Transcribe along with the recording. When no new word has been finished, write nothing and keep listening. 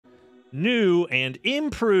new and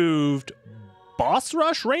improved boss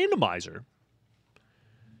rush randomizer.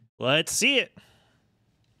 Let's see it.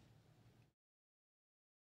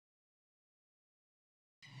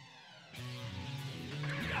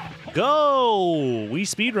 Go! We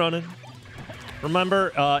speedrunning.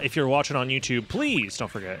 Remember, if you're watching on YouTube, please don't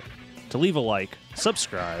forget to leave a like,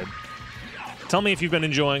 subscribe. Tell me if you've been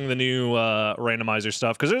enjoying the new randomizer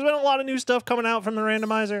stuff, because there's been a lot of new stuff coming out from the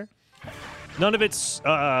randomizer. None of it's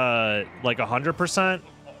like 100%.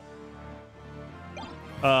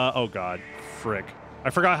 Oh god, frick. I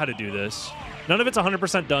forgot how to do this. None of it's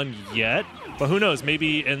 100% done yet, but who knows?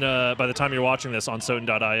 Maybe in by the time you're watching this on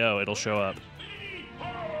SotN.io, it'll show up.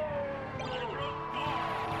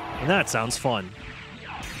 And that sounds fun.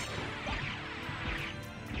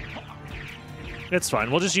 It's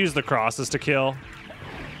fine. We'll just use the crosses to kill.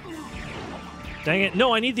 Dang it.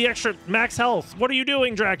 No, I need the extra max health. What are you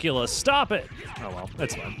doing, Dracula? Stop it. Oh, well.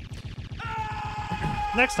 It's fine.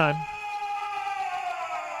 Next time.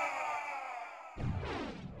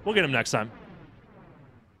 We'll get him next time.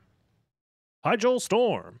 Hi, Joel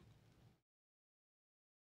Storm.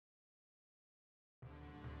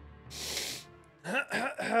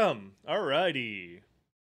 Alrighty.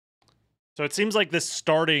 So it seems like this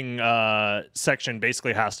starting section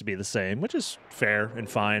basically has to be the same, which is fair and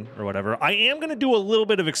fine or whatever. I am going to do a little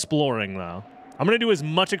bit of exploring, though. I'm going to do as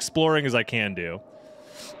much exploring as I can do.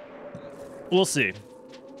 We'll see.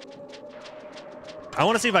 I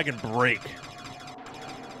want to see if I can break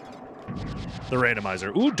the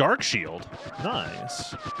randomizer. Ooh, Dark Shield.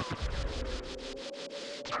 Nice.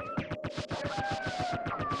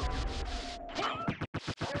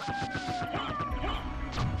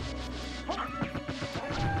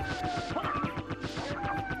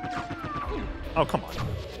 Oh, come on.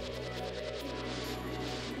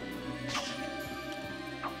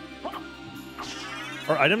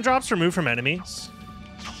 Are item drops removed from enemies?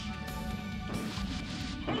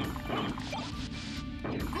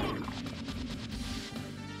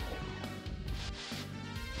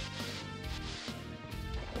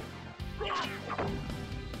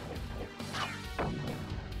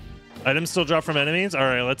 Items still drop from enemies? All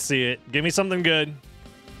right, let's see it. Give me something good.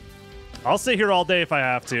 I'll sit here all day if I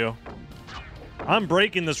have to. I'm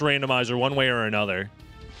breaking this randomizer one way or another.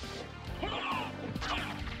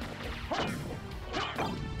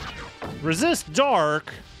 Resist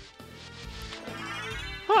dark.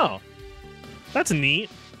 Oh. That's neat.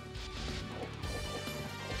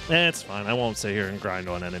 It's fine. I won't sit here and grind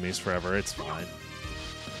on enemies forever. It's fine.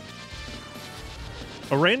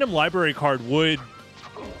 A random library card would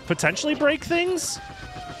potentially break things?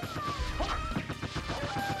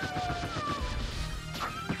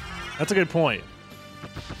 That's a good point.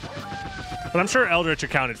 But I'm sure Eldritch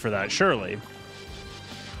accounted for that, surely.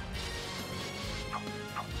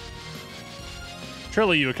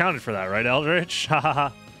 Surely you accounted for that, right, Eldritch?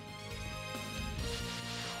 Hahaha.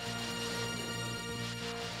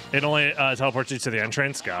 It only teleports you to the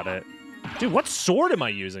entrance? Got it. Dude, what sword am I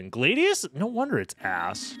using? Gladius? No wonder it's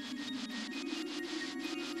ass.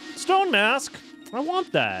 Stone Mask. I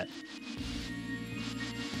want that.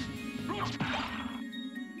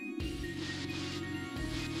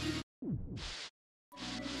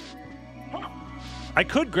 I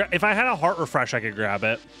could grab, if I had a heart refresh, I could grab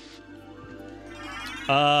it.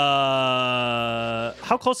 How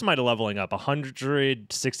close am I to leveling up?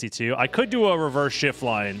 162. I could do a reverse shift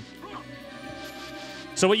line.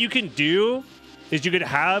 So what you can do is you could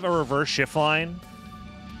have a reverse shift line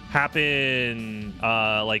happen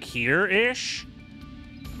like here-ish.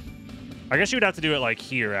 I guess you would have to do it like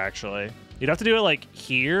here, actually. You'd have to do it like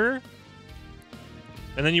here.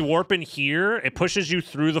 And then you warp in here. It pushes you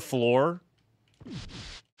through the floor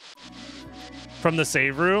from the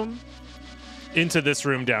save room into this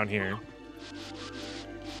room down here.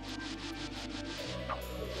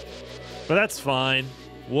 But that's fine.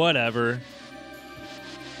 Whatever.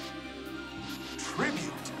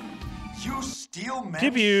 Tribute. You steal men's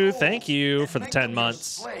Give you, souls thank you and for the make 10 them your months.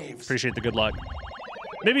 slaves. Appreciate the good luck.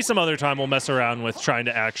 Maybe some other time we'll mess around with trying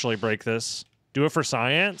to actually break this. Do it for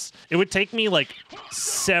science. It would take me like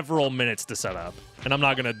several minutes to set up, and I'm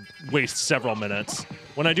not gonna waste several minutes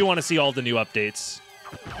when I do want to see all the new updates.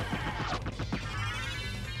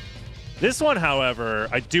 This one, however,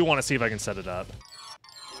 I do want to see if I can set it up.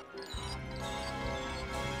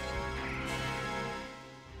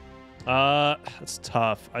 That's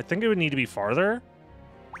tough. I think it would need to be farther.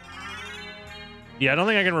 Yeah, I don't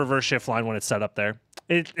think I can reverse shift line when it's set up there.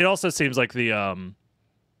 It also seems like the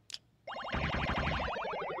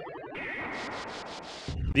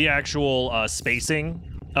actual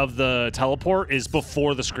spacing of the teleport is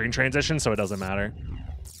before the screen transition, so it doesn't matter.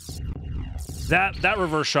 That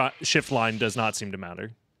reverse shot shift line does not seem to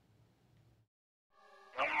matter.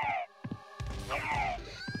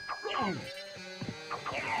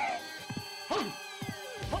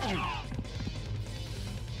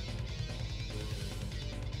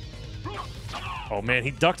 Oh man,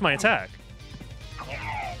 he ducked my attack. I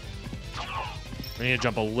need to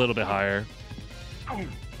jump a little bit higher. There we go.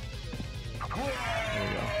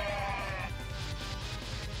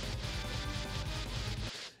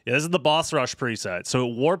 Yeah, this is the boss rush preset. So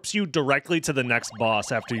it warps you directly to the next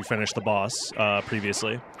boss after you finish the boss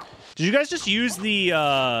previously. Did you guys just use the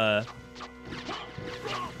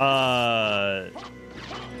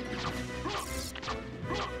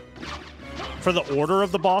for the order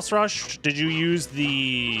of the boss rush, did you use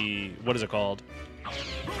the, what is it called?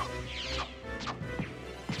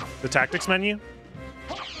 The tactics menu?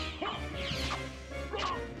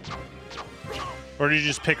 Or did you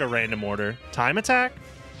just pick a random order? Time attack?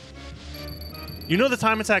 You know the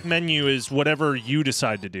time attack menu is whatever you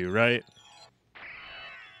decide to do, right?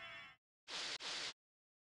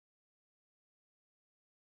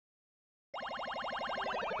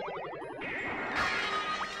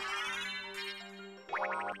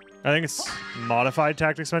 I think it's modified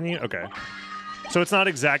tactics menu. Okay. So it's not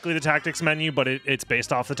exactly the tactics menu, but it's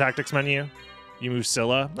based off the tactics menu. You move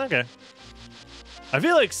Scylla. Okay. I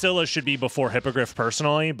feel like Scylla should be before Hippogriff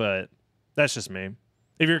personally, but that's just me.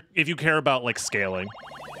 If you care about like scaling.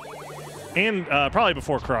 And probably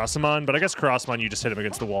before Crossamon, but I guess Crossamon you just hit him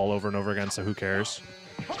against the wall over and over again, so who cares?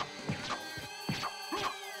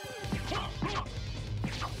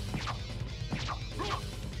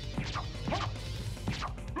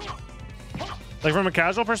 Like, from a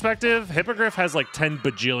casual perspective, Hippogriff has, like, 10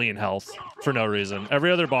 bajillion health for no reason.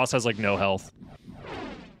 Every other boss has, like, no health.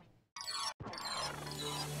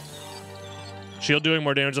 Shield doing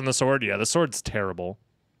more damage on the sword? Yeah, the sword's terrible.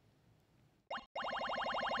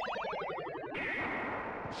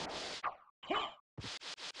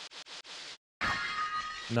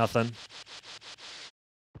 Nothing.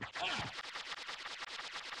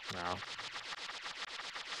 No.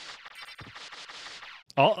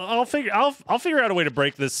 I'll figure out a way to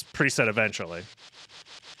break this preset eventually.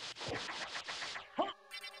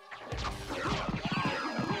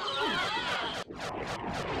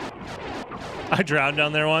 I drowned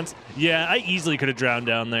down there once. Yeah, I easily could have drowned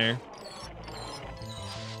down there.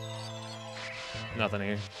 Nothing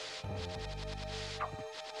here.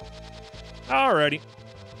 Alrighty.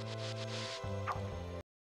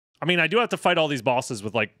 I mean, I do have to fight all these bosses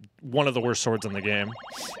with, like, one of the worst swords in the game.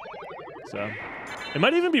 So... it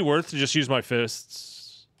might even be worth to just use my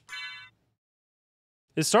fists.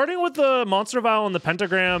 Is starting with the Monster Vial and the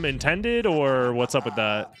Pentagram intended, or what's up with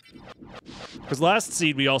that? Because last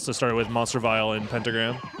seed we also started with Monster Vial and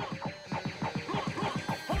Pentagram.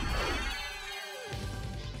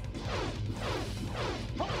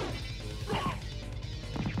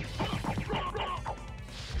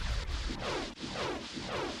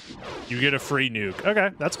 You get a free nuke.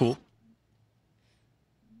 Okay, that's cool.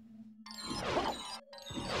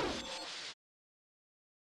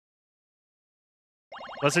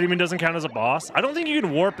 Lesser Demon doesn't count as a boss? I don't think you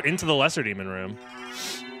can warp into the Lesser Demon room.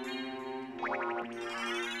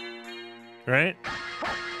 Right?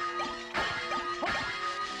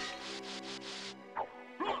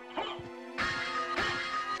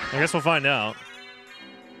 I guess we'll find out.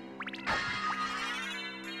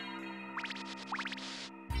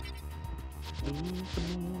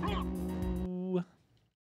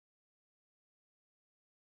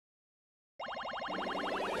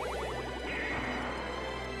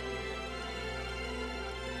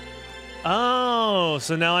 Oh,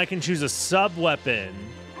 so now I can choose a sub-weapon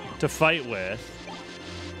to fight with.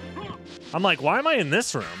 I'm like, why am I in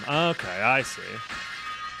this room? Okay, I see.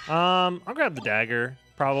 I'll grab the dagger,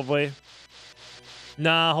 probably.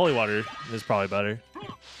 Nah, holy water is probably better.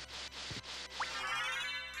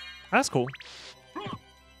 That's cool.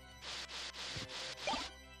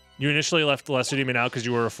 You initially left the Lesser Demon out because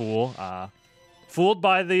you were a fool. Fooled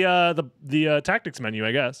by the tactics menu,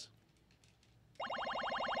 I guess.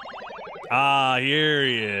 Ah, here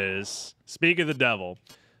he is. Speak of the devil.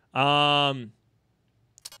 Yeah,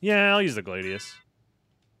 I'll use the Gladius.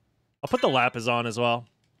 I'll put the Lapis on as well.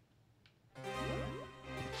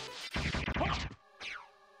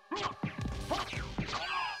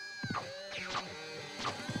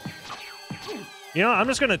 You know, I'm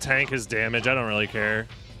just gonna tank his damage. I don't really care.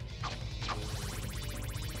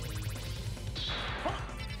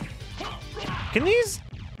 Can these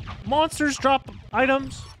monsters drop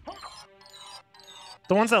items?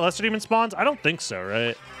 The ones that Lesser Demon spawns? I don't think so,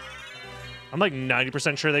 right? I'm like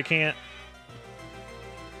 90% sure they can't.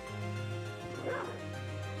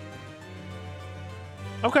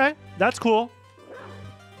 Okay, that's cool.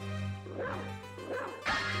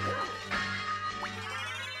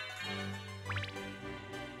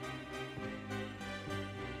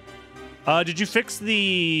 Did you fix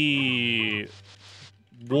the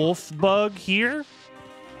wolf bug here?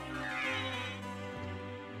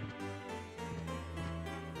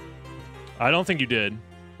 I don't think you did.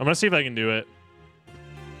 I'm gonna see if I can do it.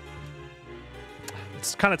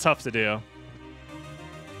 It's kind of tough to do.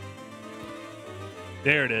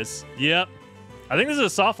 There it is. Yep. I think this is a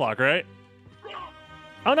soft lock, right?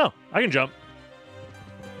 Oh no, I can jump.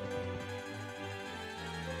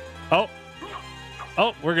 Oh.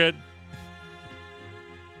 Oh, we're good.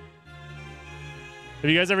 Have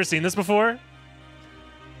you guys ever seen this before?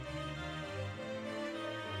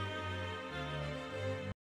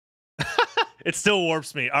 It still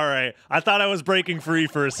warps me. All right. I thought I was breaking free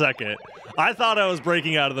for a second. I thought I was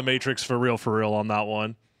breaking out of the Matrix for real on that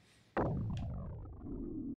one.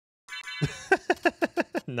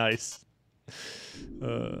 Nice.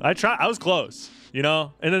 I was close. You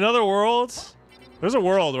know, in another world, there's a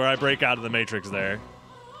world where I break out of the Matrix there.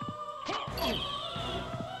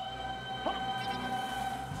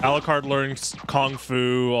 Alucard learns Kung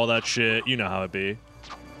Fu, all that shit. You know how it be.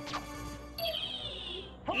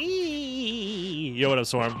 Yo, what up,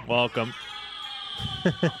 Swarm? Welcome.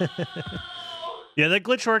 Yeah, that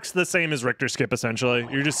glitch works the same as Richter skip, essentially.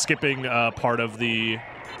 You're just skipping part of the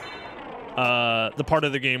part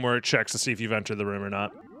of the game where it checks to see if you've entered the room or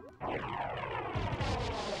not.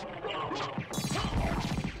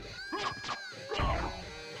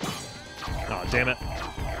 Oh, damn it.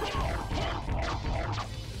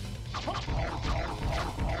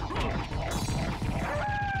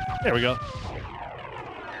 There we go.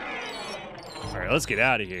 All right, let's get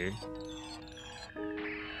out of here.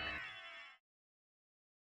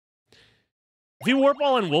 If you warp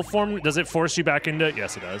while in wolf form, does it force you back into...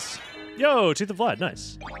 Yes, it does. Yo, Tooth of Vlad,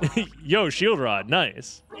 nice. Yo, Shield Rod,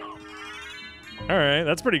 nice. All right,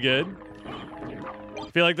 that's pretty good.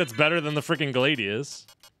 I feel like that's better than the freaking Gladius.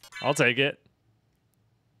 I'll take it.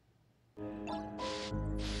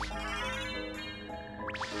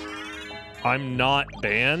 I'm not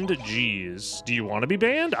banned? Jeez. Do you want to be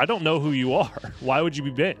banned? I don't know who you are. Why would you be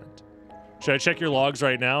banned? Should I check your logs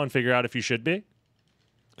right now and figure out if you should be?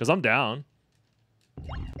 Because I'm down.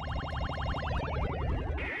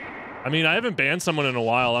 I mean, I haven't banned someone in a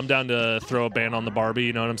while. I'm down to throw a ban on the Barbie,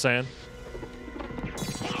 you know what I'm saying?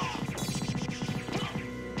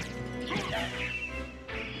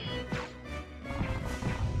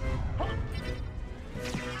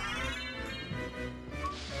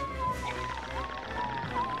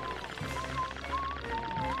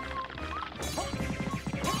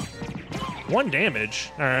 One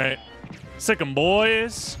damage. All right. Sick 'em,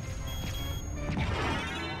 boys.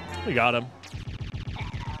 We got him.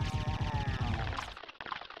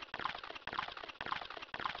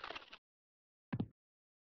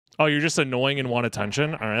 Oh, you're just annoying and want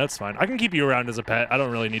attention? All right, that's fine. I can keep you around as a pet. I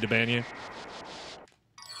don't really need to ban you.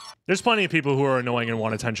 There's plenty of people who are annoying and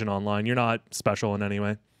want attention online. You're not special in any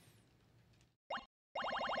way.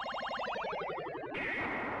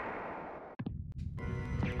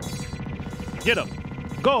 Get him.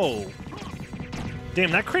 Go.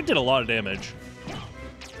 Damn, that crit did a lot of damage.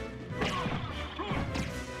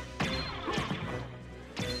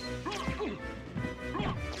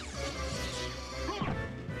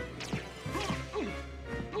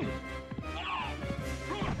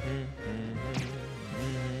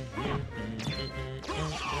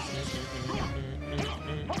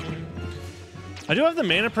 I do have the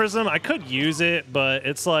Mana Prism. I could use it, but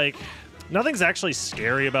it's like... Nothing's actually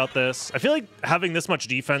scary about this. I feel like having this much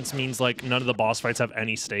defense means like none of the boss fights have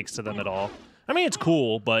any stakes to them at all. I mean, it's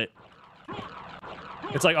cool, but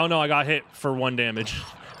it's like, oh no, I got hit for 1 damage.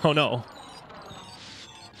 Oh no.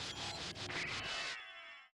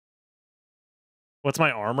 What's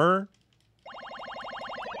my armor?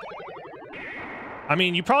 I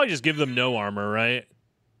mean, you probably just give them no armor, right?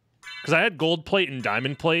 Because I had gold plate and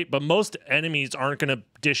diamond plate, but most enemies aren't going to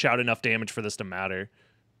dish out enough damage for this to matter.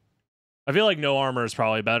 I feel like no armor is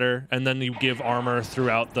probably better, and then you give armor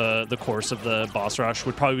throughout the course of the boss rush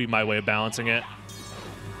would probably be my way of balancing it.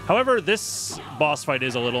 However, this boss fight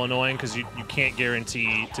is a little annoying because you can't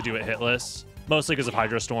guarantee to do it hitless, mostly because of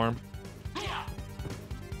Hydro Storm.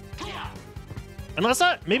 Unless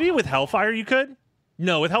that, maybe with Hellfire you could?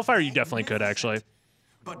 No, with Hellfire you definitely could, actually.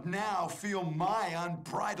 But now feel my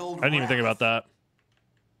unbridled I didn't even think about that.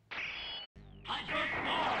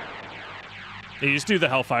 Yeah, you just do the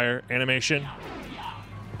Hellfire animation.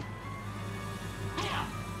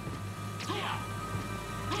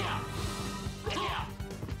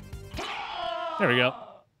 There we go.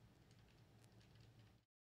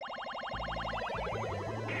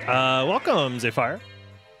 Welcome, Zephyr.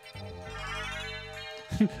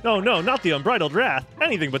 No, no, not the unbridled wrath.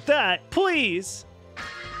 Anything but that, please.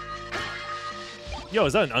 Yo,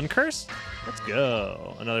 is that an uncurse? Let's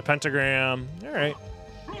go. Another pentagram. All right.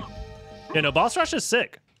 Yeah, no, boss rush is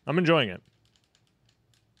sick. I'm enjoying it.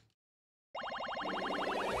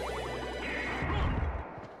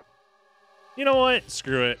 You know what?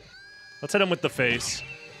 Screw it. Let's hit him with the face.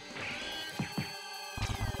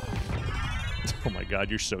 Oh my god,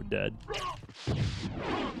 you're so dead.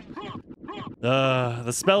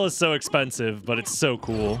 The spell is so expensive, but it's so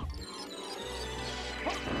cool.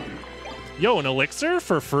 Yo, an elixir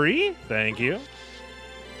for free? Thank you.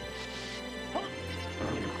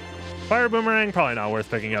 Fire boomerang, probably not worth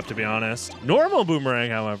picking up, to be honest. Normal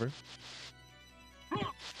boomerang, however.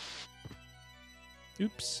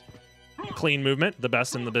 Oops. Clean movement, the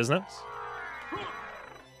best in the business.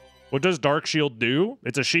 What does Dark Shield do?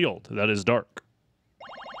 It's a shield that is dark.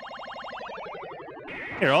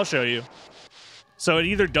 Here, I'll show you. So it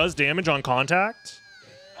either does damage on contact.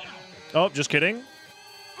 Oh, just kidding.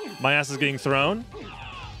 My ass is getting thrown.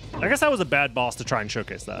 I guess that was a bad boss to try and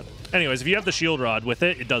showcase that. Anyways, if you have the shield rod with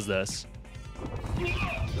it, it does this.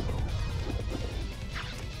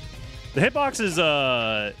 The hitbox is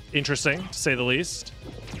interesting, to say the least.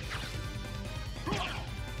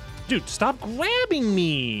 Dude, stop grabbing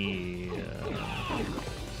me.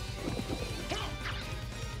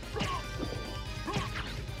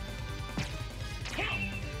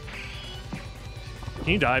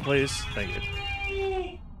 Can you die, please? Thank you.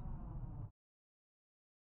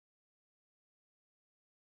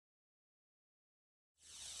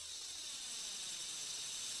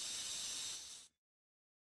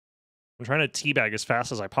 I'm trying to teabag as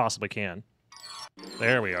fast as I possibly can.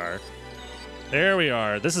 There we are. There we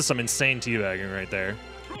are. This is some insane teabagging right there.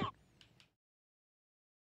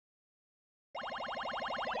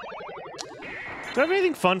 Do I have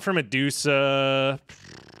anything fun for Medusa?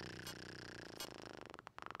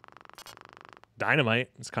 Dynamite.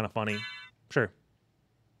 It's kind of funny. Sure.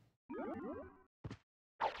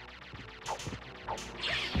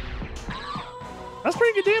 That's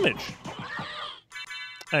pretty good damage.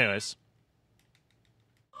 Anyways.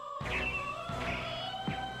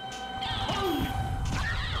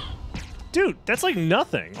 Dude, that's like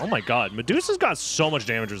nothing. Oh my god. Medusa's got so much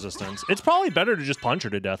damage resistance. It's probably better to just punch her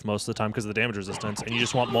to death most of the time because of the damage resistance, and you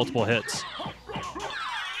just want multiple hits.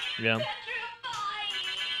 Yeah.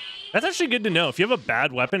 That's actually good to know. If you have a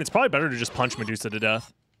bad weapon, it's probably better to just punch Medusa to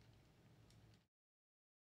death.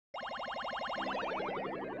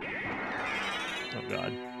 Oh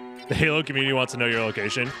god. The Halo community wants to know your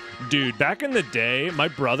location. Dude, back in the day, my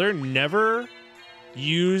brother never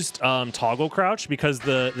used toggle crouch because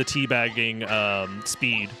the teabagging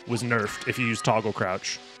speed was nerfed if you used toggle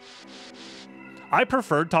crouch. I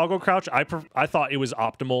preferred toggle crouch. I thought it was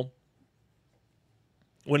optimal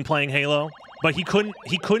when playing Halo, but he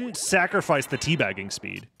couldn't sacrifice the teabagging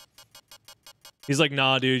speed. He's like,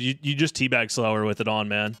 nah, dude, you just teabag slower with it on,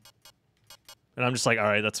 man. And I'm just like, all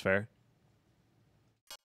right, that's fair.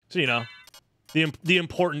 So, you know, the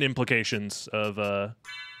important implications of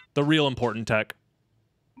the real important tech.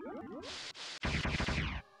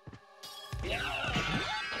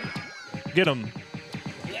 Get him.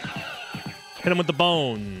 Hit him with the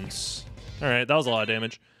bones. All right, that was a lot of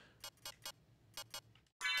damage.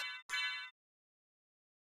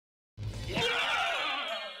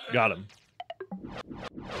 Got him.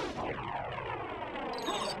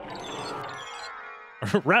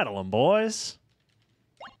 Rattle him, boys.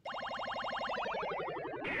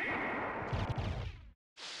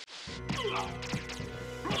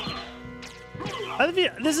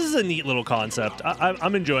 This is a neat little concept.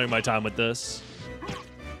 I'm enjoying my time with this.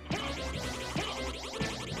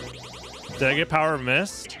 Did I get Power of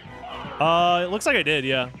Mist? It looks like I did,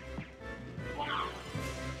 yeah.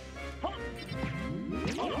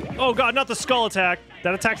 Oh god, not the skull attack.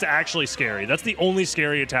 That attack's actually scary. That's the only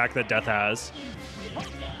scary attack that Death has.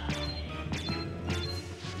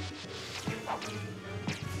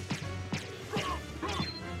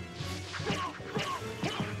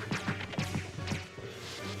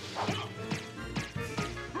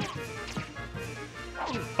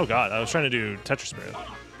 Oh god, I was trying to do Tetris Spirit.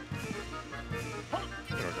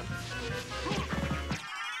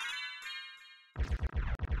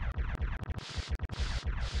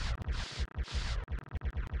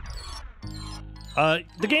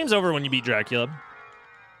 The game's over when you beat Dracula.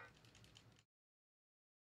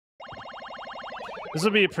 This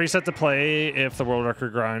would be a preset to play if the world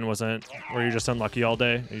record grind wasn't where you're just unlucky all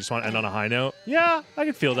day. You just want to end on a high note. Yeah, I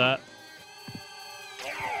can feel that.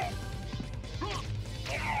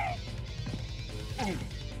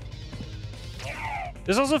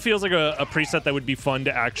 This also feels like a preset that would be fun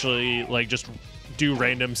to actually like just do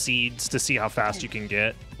random seeds to see how fast you can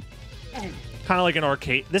get. Kind of like an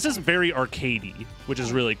arcade. This is very arcadey, which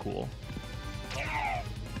is really cool.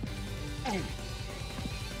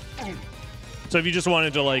 So if you just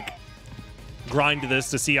wanted to like grind this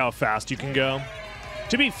to see how fast you can go.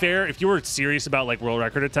 To be fair, if you were serious about like world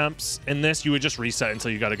record attempts in this, you would just reset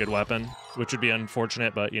until you got a good weapon, which would be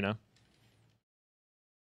unfortunate, but you know.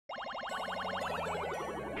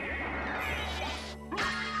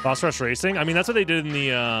 Boss Rush Racing? I mean, that's what they did in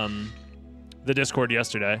the Discord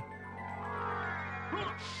yesterday.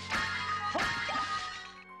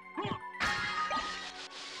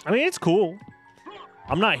 I mean, it's cool.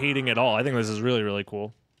 I'm not hating at all. I think this is really, really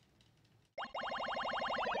cool.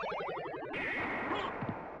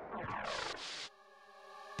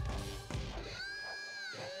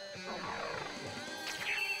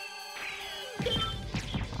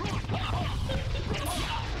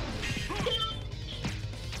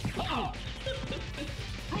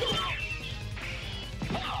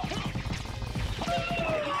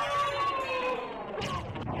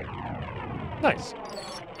 Nice.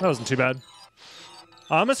 That wasn't too bad.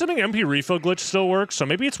 I'm assuming MP refill glitch still works, so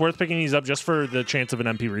maybe it's worth picking these up just for the chance of an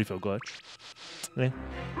MP refill glitch. Yeah.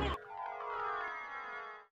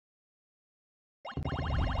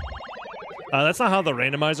 That's not how the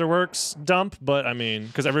randomizer works, Dump, but I mean,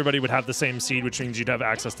 because everybody would have the same seed, which means you'd have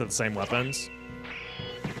access to the same weapons.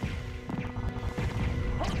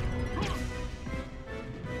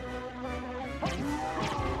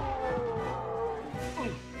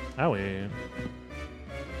 Owie.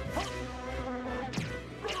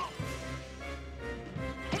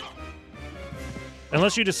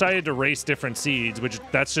 Unless you decided to race different seeds, which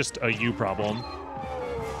that's just a you problem.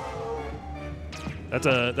 That's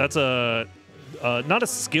a not a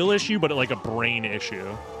skill issue, but like a brain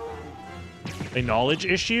issue. A knowledge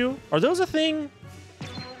issue? Are those a thing?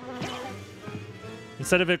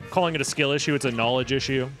 Instead of calling it a skill issue, it's a knowledge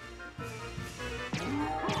issue.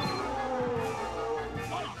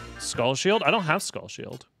 Skull Shield? I don't have Skull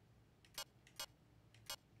Shield.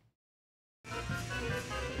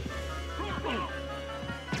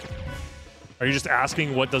 Are you just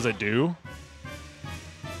asking what does it do?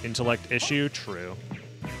 Intellect issue? True.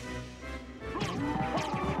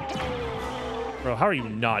 Bro, how are you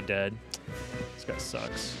not dead? This guy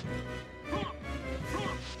sucks.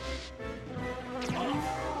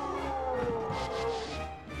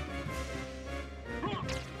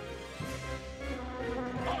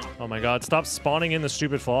 Oh my god, stop spawning in the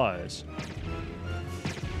stupid flies.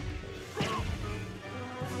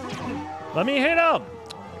 Let me hit him! Oh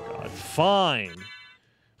my god, fine.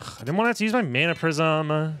 I didn't want to have to use my mana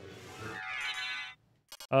prism.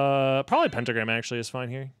 Probably pentagram actually is fine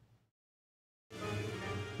here.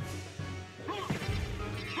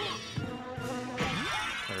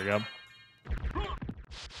 There we go.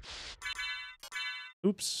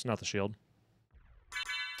 Oops, not the shield.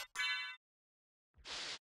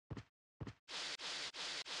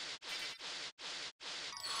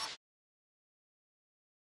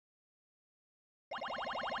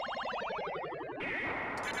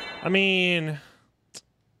 I mean,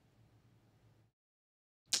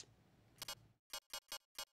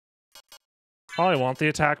 probably want the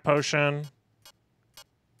attack potion.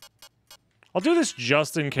 I'll do this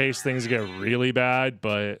just in case things get really bad,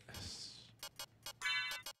 but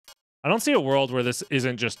I don't see a world where this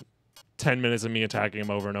isn't just 10 minutes of me attacking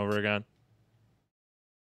him over and over again.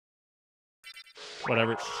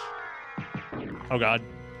 Whatever. Oh god.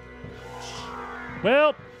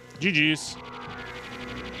 Well, GG's.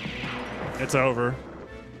 It's over.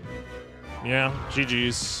 Yeah,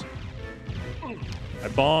 GG's. I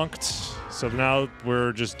bonked, so now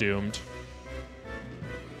we're just doomed.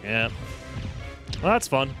 Yeah. Well, that's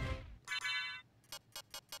fun.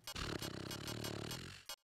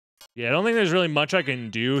 Yeah, I don't think there's really much I can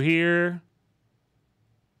do here.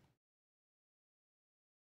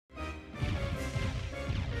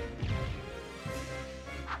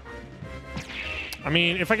 I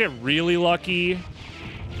mean, if I get really lucky,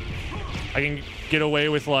 I can get away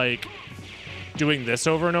with, like, doing this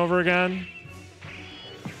over and over again.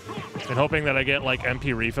 And hoping that I get, like,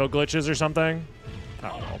 MP refill glitches or something. I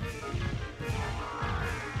don't know.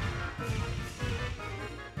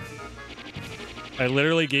 I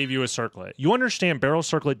literally gave you a circlet. You understand Barrel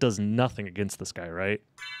Circlet does nothing against this guy, right?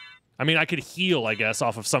 I mean, I could heal, I guess,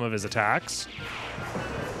 off of some of his attacks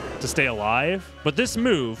to stay alive. But this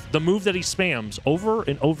move, the move that he spams over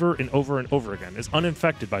and over and over and over again, is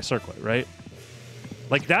uninfected by Circlet, right?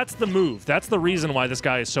 Like, that's the move. That's the reason why this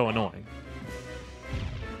guy is so annoying.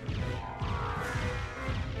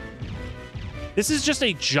 This is just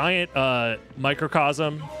a giant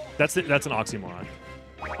microcosm. That's an oxymoron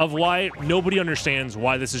of why nobody understands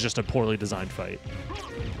why this is just a poorly designed fight.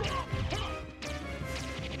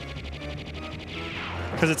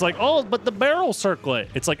 Because it's like, oh, but the barrel circlet.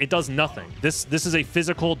 It's like, it does nothing. This is a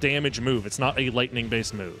physical damage move. It's not a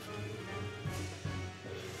lightning-based move.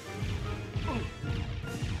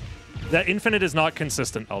 That infinite is not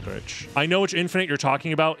consistent, Eldritch. I know which infinite you're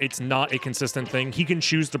talking about. It's not a consistent thing. He can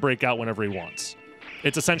choose to break out whenever he wants.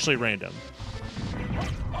 It's essentially random.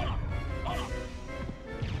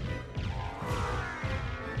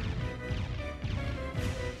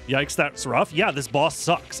 Yikes, that's rough. Yeah, this boss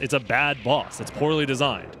sucks. It's a bad boss. It's poorly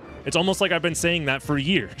designed. It's almost like I've been saying that for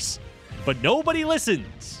years. But nobody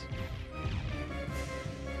listens.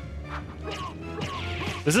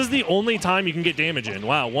 This is the only time you can get damage in.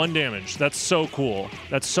 Wow, 1 damage. That's so cool.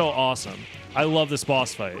 That's so awesome. I love this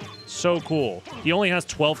boss fight. So cool. He only has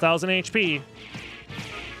 12,000 HP.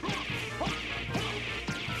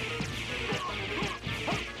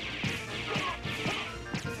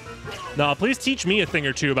 Nah, please teach me a thing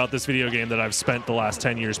or two about this video game that I've spent the last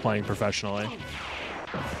 10 years playing professionally.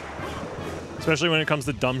 Especially when it comes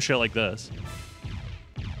to dumb shit like this.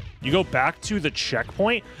 You go back to the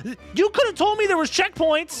checkpoint? You could have told me there was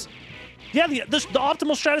checkpoints! Yeah, the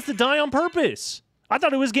optimal strat is to die on purpose. I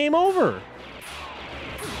thought it was game over.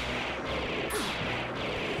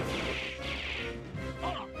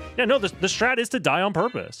 Yeah, no, the strat is to die on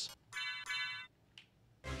purpose.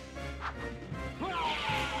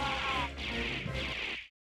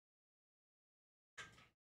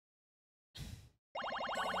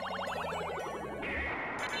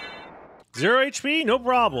 Zero HP? No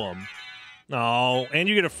problem. Oh, and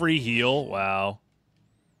you get a free heal. Wow.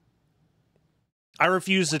 I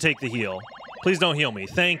refuse to take the heal. Please don't heal me.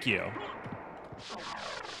 Thank you.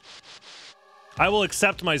 I will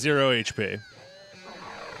accept my 0 HP.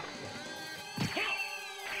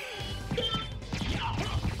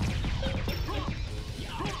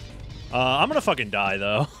 I'm gonna fucking die,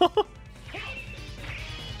 though. Alright,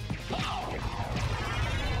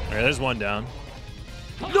 there's one down.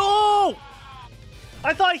 No!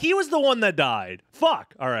 I thought he was the one that died.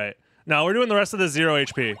 Fuck. All right. Now we're doing the rest of the 0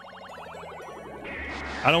 HP.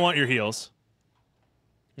 I don't want your heals.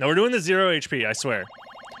 No, we're doing the 0 HP, I swear.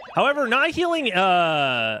 However, not healing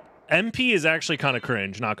MP is actually kind of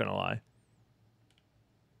cringe, not gonna lie.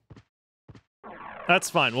 That's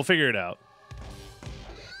fine. We'll figure it out.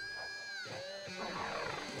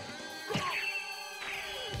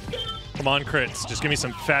 Come on, crits. Just give me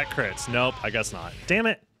some fat crits. Nope, I guess not. Damn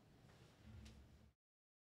it.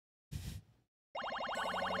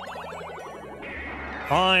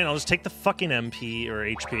 Fine, I'll just take the fucking MP or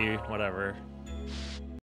HP, whatever.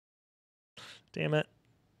 Damn it.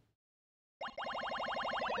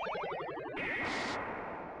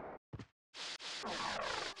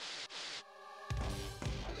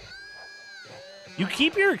 You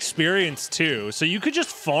keep your experience too, so you could just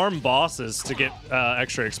farm bosses to get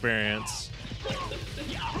extra experience.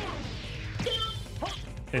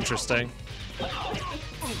 Interesting.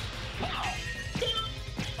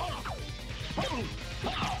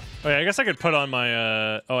 Oh yeah, I guess I could put on my,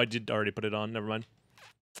 oh, I did already put it on, never mind.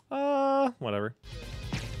 Whatever.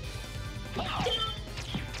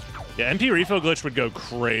 Yeah, MP refill glitch would go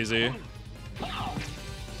crazy.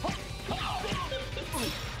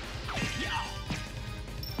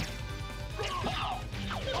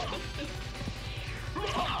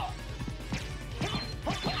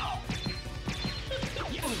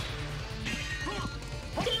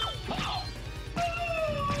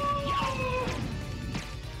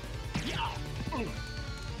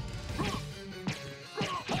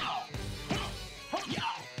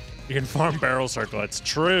 You can farm barrel circlets.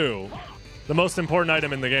 True. The most important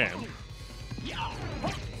item in the game.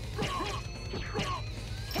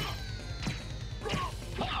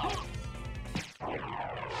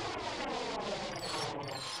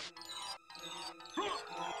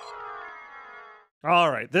 All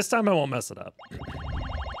right, this time I won't mess it up.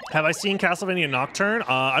 Have I seen Castlevania Nocturne?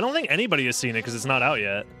 I don't think anybody has seen it because it's not out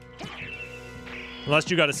yet. Unless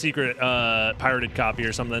you got a secret pirated copy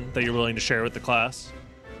or something that you're willing to share with the class.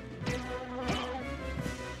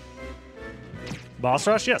 Boss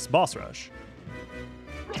rush? Yes, boss rush.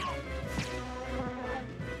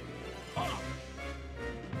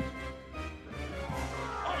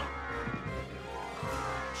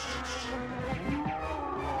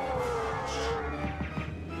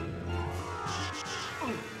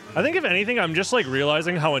 I think if anything, I'm just like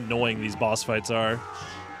realizing how annoying these boss fights are.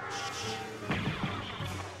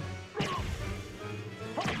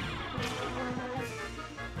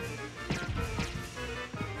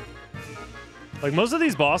 Like, most of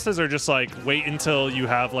these bosses are just like, wait until you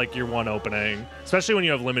have like your one opening, especially when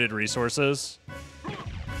you have limited resources.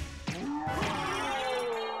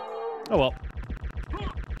 Oh well.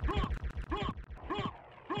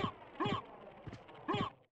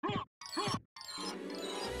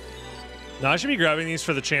 No, I should be grabbing these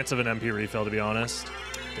for the chance of an MP refill, to be honest.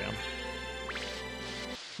 Damn.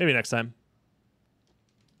 Maybe next time.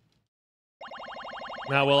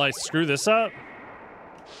 Now, will I screw this up?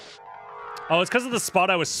 Oh, it's because of the spot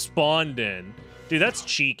I was spawned in. Dude, that's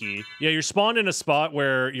cheeky. Yeah, you're spawned in a spot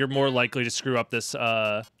where you're more likely to screw up this,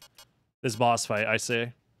 this boss fight, I see.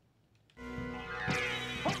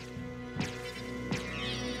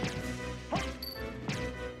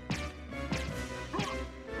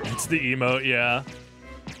 It's the emote, yeah.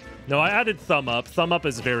 No, I added thumb up. Thumb up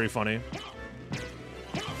is very funny.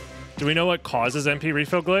 Do we know what causes MP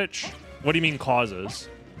refill glitch? What do you mean causes?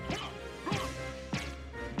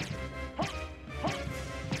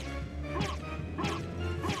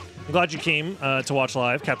 I'm glad you came to watch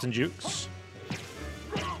live, Captain Jukes.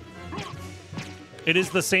 It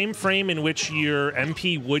is the same frame in which your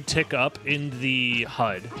MP would tick up in the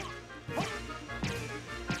HUD.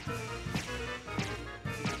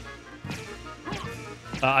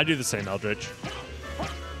 I do the same, Eldritch.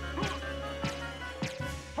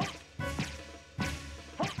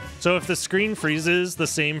 So if the screen freezes the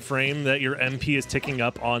same frame that your MP is ticking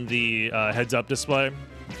up on the heads-up display,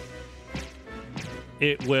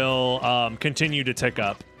 it will continue to tick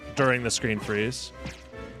up during the screen freeze.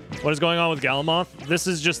 What is going on with Galamoth? This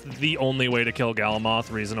is just the only way to kill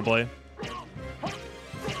Galamoth reasonably.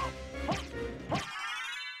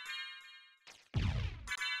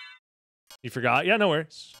 You forgot? Yeah, no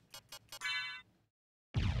worries.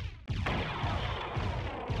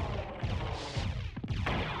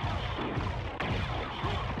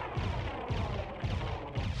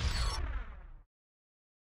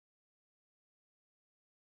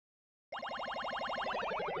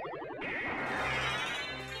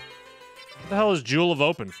 What the hell is Jewel of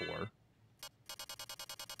Open for?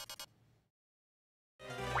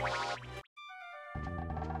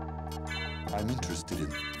 I'm interested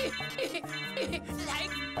in...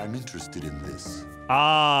 I'm interested in this.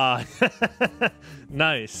 Ah,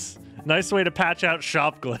 nice. Nice way to patch out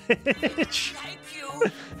shop glitch. Thank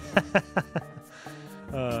you.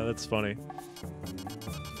 That's funny.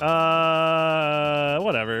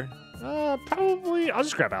 Whatever. Probably, I'll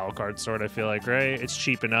just grab Alucard Sword, I feel like, right? It's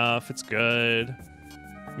cheap enough, it's good.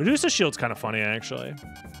 Medusa Shield's kind of funny, actually.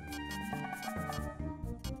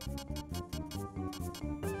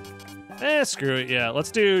 Screw it, yeah. Let's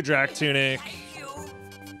do Drac Tunic.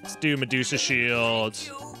 Let's do Medusa Shield.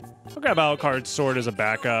 I'll grab Alucard Sword as a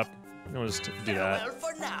backup. We'll just do that. Well,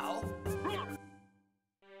 for now.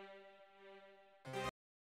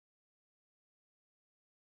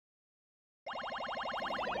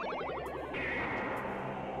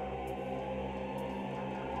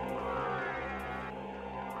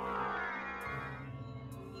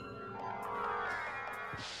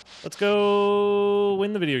 Let's go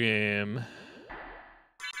win the video game.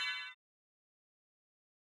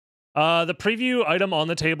 The preview item on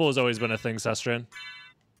the table has always been a thing, Sestrin.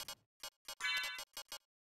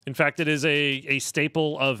 In fact, it is a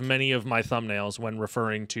staple of many of my thumbnails when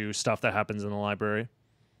referring to stuff that happens in the library.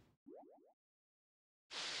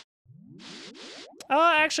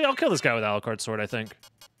 Actually, I'll kill this guy with Alucard Sword, I think.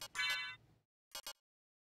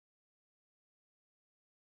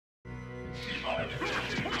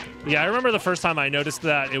 Yeah, I remember the first time I noticed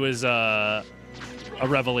that, it was a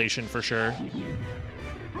revelation for sure.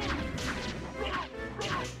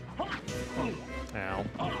 Ow.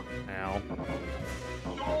 Ow.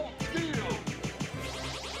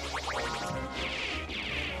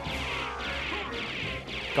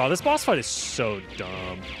 God, this boss fight is so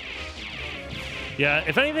dumb. Yeah,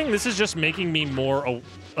 if anything, this is just making me more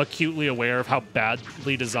acutely aware of how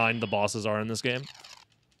badly designed the bosses are in this game.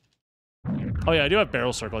 Oh yeah, I do have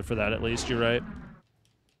Barrel Circlet for that at least, you're right.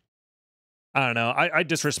 I don't know, I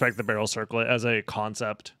disrespect the Barrel Circlet as a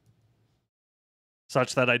concept,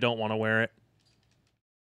 such that I don't want to wear it.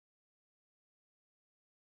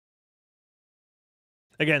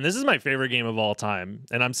 Again, this is my favorite game of all time,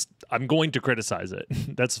 and I'm going to criticize it.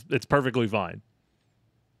 It's perfectly fine.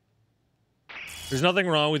 There's nothing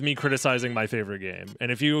wrong with me criticizing my favorite game,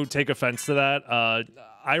 and if you take offense to that,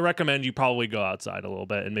 I recommend you probably go outside a little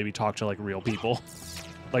bit and maybe talk to like real people,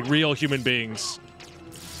 like real human beings,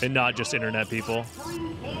 and not just internet people.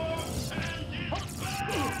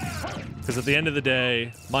 Because at the end of the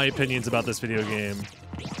day, my opinions about this video game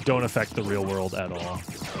don't affect the real world at all.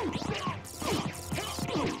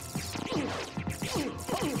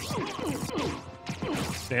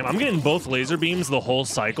 Damn, I'm getting both laser beams the whole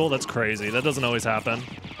cycle. That's crazy. That doesn't always happen.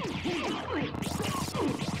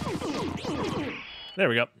 There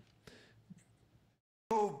we go.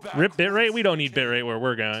 Rip bitrate? We don't need bitrate where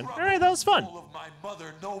we're going. All right, that was fun.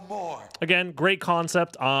 Again, great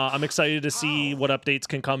concept. I'm excited to see what updates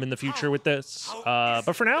can come in the future with this.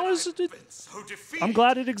 But for now, I'm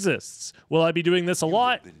glad it exists. Will I be doing this a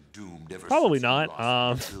lot? Probably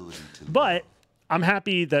not. But I'm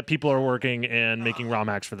happy that people are working and making ROM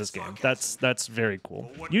hacks for this game. That's very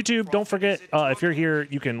cool. YouTube, don't forget, if you're here,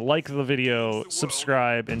 you can like the video,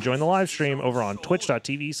 subscribe, and join the live stream over on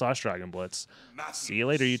twitch.tv/DragonBlitz. See you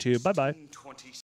later, YouTube. Bye-bye.